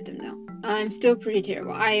not great at them though. I'm still pretty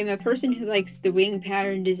terrible. I am a person who likes the wing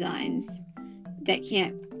pattern designs that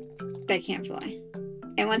can't fly.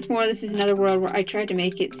 And once more, this is another world where I tried to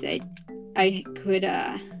make it so I could,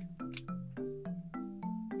 oh,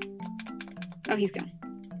 he's gone.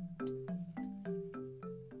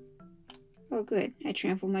 Oh, good. I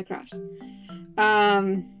trampled my crops.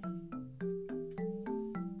 I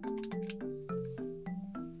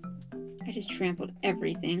just trampled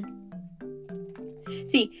everything.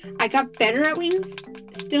 See, I got better at wings,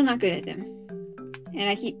 still not good at them. And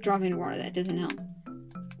I keep dropping water, that doesn't help.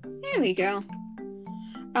 There we go.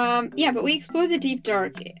 Yeah, but we explored the deep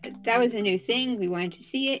dark. That was a new thing. We wanted to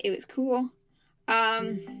see it. It was cool.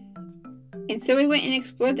 And so we went and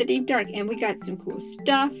explored the deep dark, and we got some cool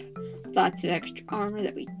stuff. Lots of extra armor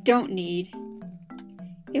that we don't need.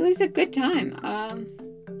 It was a good time.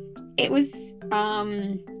 It was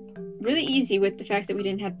really easy with the fact that we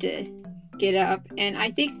didn't have to get up. And I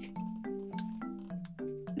think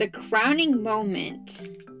the crowning moment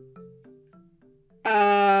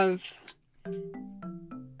of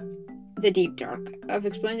the deep dark, of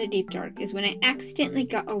exploring the deep dark, is when I accidentally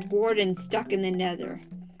got a warden stuck in the nether.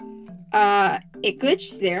 It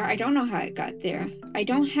glitched there. I don't know how it got there. I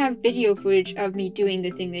don't have video footage of me doing the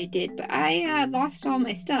thing they did, but I lost all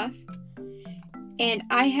my stuff. And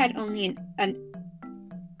I had only an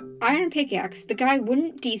iron pickaxe. The guy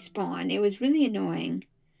wouldn't despawn. It was really annoying.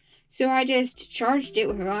 So I just charged it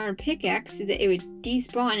with an iron pickaxe so that it would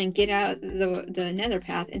despawn and get out the nether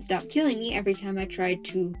path and stop killing me every time I tried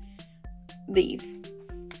to leave.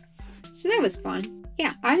 So that was fun.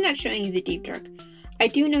 Yeah, I'm not showing you the deep dark. I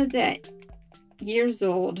do know that Years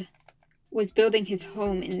Old was building his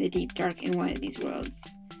home in the deep dark in one of these worlds,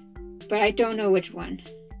 but I don't know which one.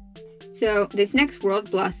 So this next world,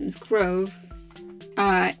 Blossom's Grove,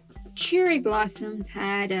 cherry blossoms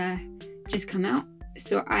had just come out,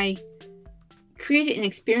 so I created an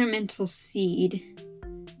experimental seed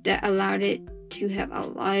that allowed it to have a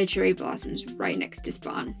lot of cherry blossoms right next to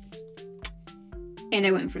spawn, and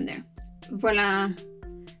I went from there. Voila.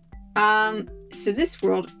 So this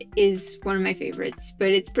world is one of my favorites, but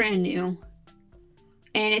it's brand new.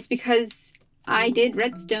 And it's because I did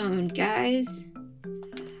redstone, guys.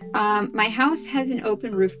 My house has an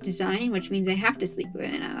open roof design, which means I have to sleep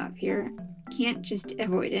when I'm up here. Can't just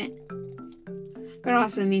avoid it. But it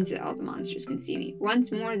also means that all the monsters can see me.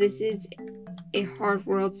 Once more, this is a hard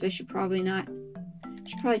world, so I should probably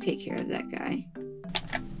take care of that guy.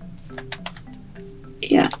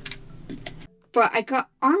 Yeah. But I got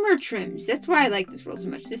armor trims. That's why I like this world so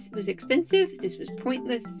much. This was expensive. This was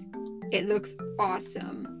pointless. It looks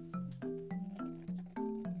awesome.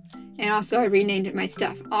 And also I renamed my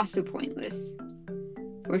stuff. Also pointless.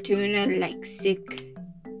 Fortuna Lexic.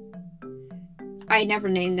 I never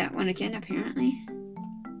named that one again, apparently.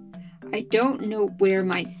 I don't know where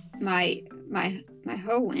my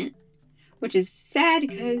hoe went. Which is sad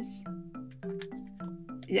because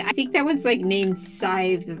I think that one's like named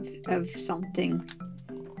Scythe of something.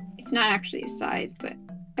 It's not actually a scythe, but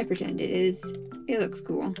I pretend it is. It looks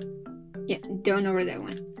cool. Yeah, don't know where that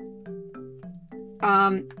went.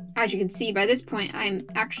 As you can see, by this point, I'm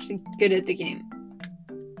actually good at the game.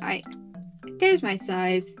 There's my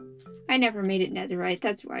scythe. I never made it netherite,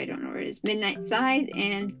 that's why I don't know where it is. Midnight Scythe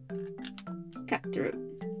and Cutthroat.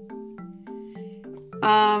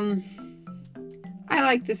 I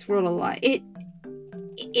like this world a lot.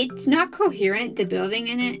 It's not coherent. The building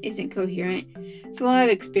in it isn't coherent. It's a lot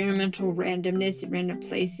of experimental randomness in random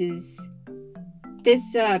places.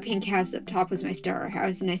 This pink house up top was my starter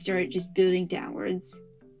house, and I started just building downwards.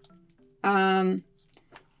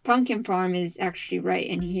 Pumpkin farm is actually right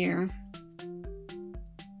in here.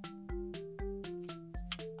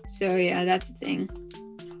 So yeah, that's a thing.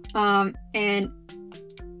 And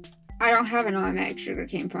I don't have an automatic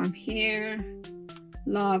sugarcane farm here.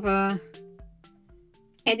 Lava.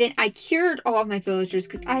 And then I cured all of my villagers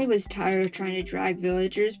because I was tired of trying to drag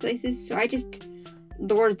villagers places. So I just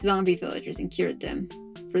lured zombie villagers and cured them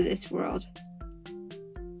for this world.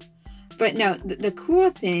 But no, the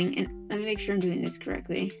cool thing, and let me make sure I'm doing this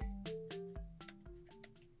correctly,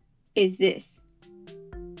 is this.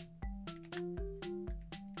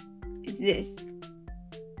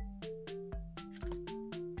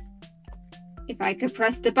 If I could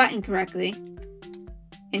press the button correctly,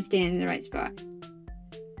 and stand in the right spot.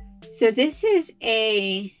 So this is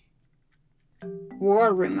a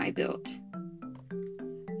war room I built.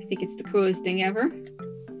 I think it's the coolest thing ever.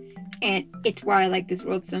 And it's why I like this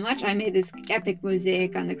world so much. I made this epic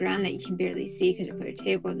mosaic on the ground that you can barely see because I put a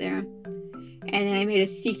table there. And then I made a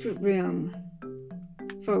secret room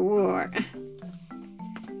for war.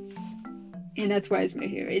 And that's why it's my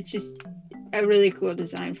favorite. It's just a really cool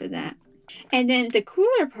design for that. And then the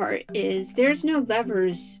cooler part is there's no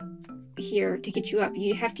levers here to get you up.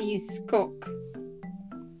 You have to use skulk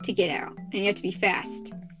to get out. And you have to be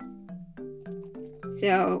fast.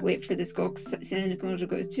 So wait for the skulk signal to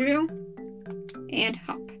go through and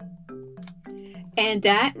hop. And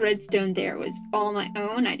that redstone there was all my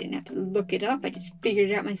own. I didn't have to look it up. I just figured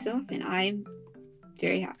it out myself and I'm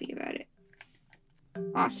very happy about it.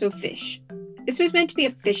 Also fish. This was meant to be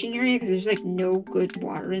a fishing area because there's like no good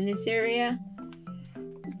water in this area.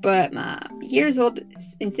 But years old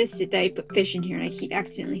insisted that I put fish in here and I keep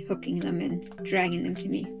accidentally hooking them and dragging them to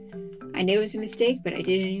me. I knew it was a mistake, but I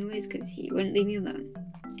did it anyways because he wouldn't leave me alone.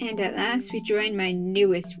 And at last, we joined my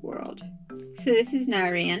newest world. So this is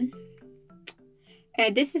Narayan.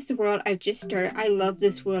 And this is the world I've just started. I love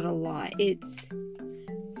this world a lot. It's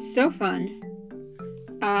so fun.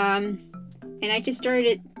 And I just started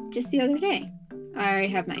it just the other day. I already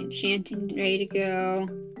have my enchanting ready to go.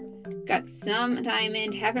 Got some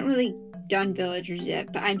diamond. Haven't really done villagers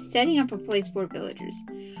yet, but I'm setting up a place for villagers.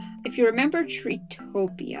 If you remember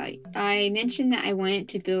Treetopia, I mentioned that I wanted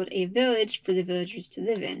to build a village for the villagers to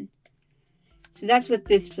live in. So that's what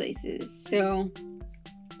this place is. So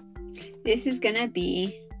this is gonna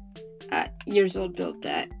be years old built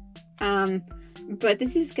that. But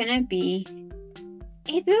this is gonna be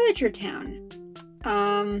a villager town.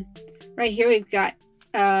 Right here we've got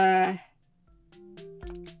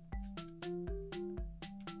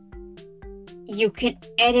you can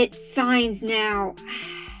edit signs now.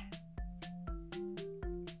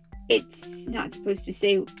 It's not supposed to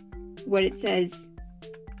say what it says.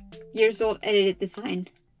 Years old edited the sign.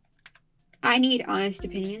 I need honest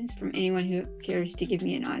opinions from anyone who cares to give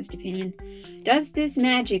me an honest opinion. Does this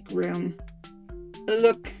magic room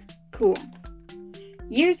look cool?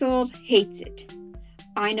 Years old hates it.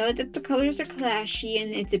 I know that the colors are clashy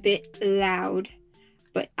and it's a bit loud,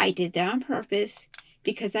 but I did that on purpose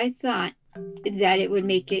because I thought that it would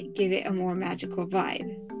give it a more magical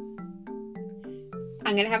vibe.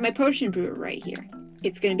 I'm going to have my potion brewer right here.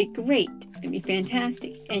 It's going to be great. It's going to be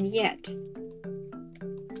fantastic. And yet,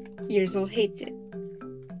 years old hates it.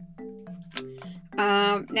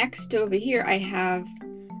 Next over here, I have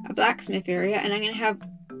a blacksmith area. And I'm going to have,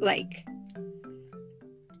 like,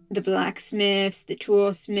 the blacksmiths, the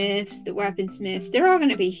toolsmiths, the weaponsmiths. They're all going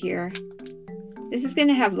to be here. This is going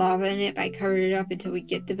to have lava in it, but I covered it up until we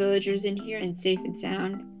get the villagers in here and safe and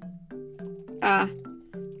sound.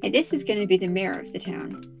 And this is going to be the mayor of the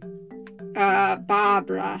town.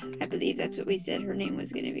 Barbara, I believe that's what we said her name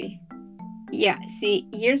was going to be. Yeah, see,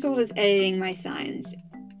 years old is editing my signs,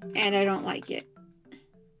 and I don't like it.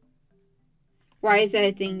 Why is that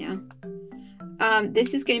a thing now?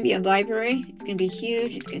 This is going to be a library. It's going to be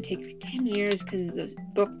huge. It's going to take 10 years because of those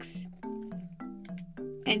books.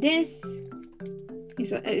 And this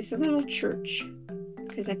is a little church,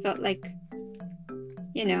 because I felt like,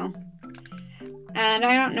 you know. And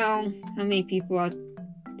I don't know how many people out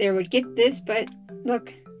there would get this, but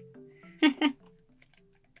look.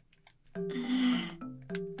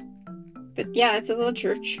 But yeah, it's a little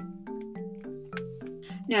church.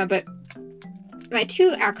 No, but my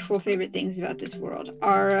two actual favorite things about this world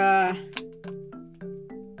are,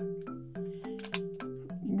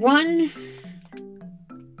 one,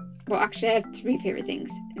 well, actually I have three favorite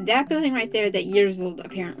things. That building right there that years old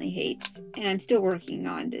apparently hates, and I'm still working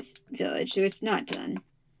on this village, so it's not done.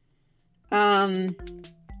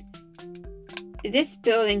 This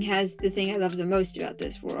building has the thing I love the most about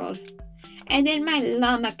this world. And then my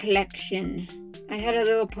llama collection. I had a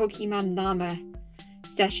little Pokemon llama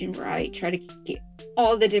session where I try to get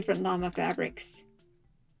all the different llama fabrics.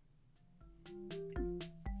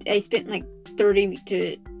 I spent like 30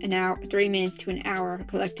 minutes to an hour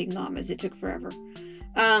collecting llamas. It took forever.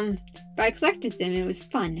 But I collected them and it was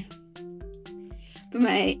fun.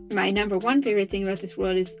 But my number one favorite thing about this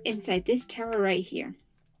world is inside this tower right here.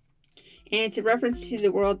 And it's a reference to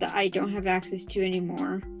the world that I don't have access to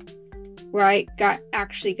anymore, where I got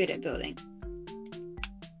actually good at building.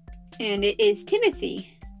 And it is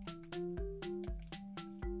Timothy.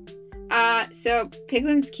 So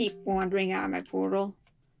piglins keep wandering out of my portal.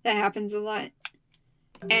 That happens a lot.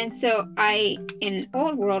 And so I, in an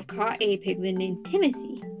old world, caught a piglin named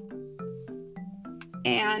Timothy.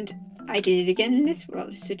 And I did it again in this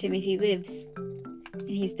world, so Timothy lives. And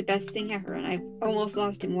he's the best thing ever, and I've almost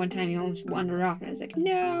lost him one time. He almost wandered off, and I was like,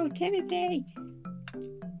 no, Timothy!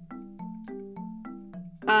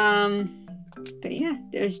 But yeah,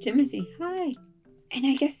 there's Timothy. Hi! And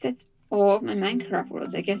I guess that's all of my Minecraft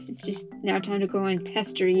worlds. I guess it's just now time to go and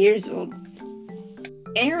pester Years Old.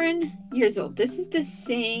 Aaron Years Old. This is the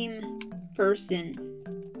same person.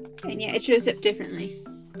 And yeah, it shows up differently.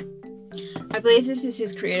 I believe this is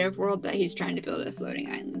his creative world that he's trying to build a floating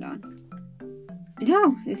island on.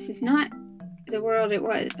 No, this is not the world it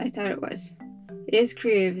was. I thought it was. It is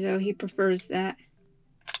creative, though. He prefers that.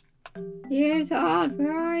 Years Old,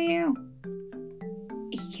 where are you?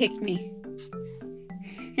 He kicked me.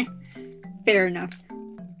 Fair enough.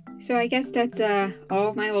 So I guess that's all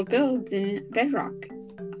of my old builds in Bedrock.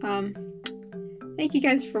 Thank you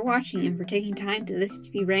guys for watching and for taking time to listen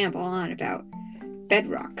to me ramble on about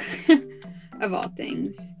Bedrock, of all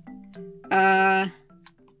things.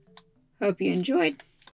 Hope you enjoyed.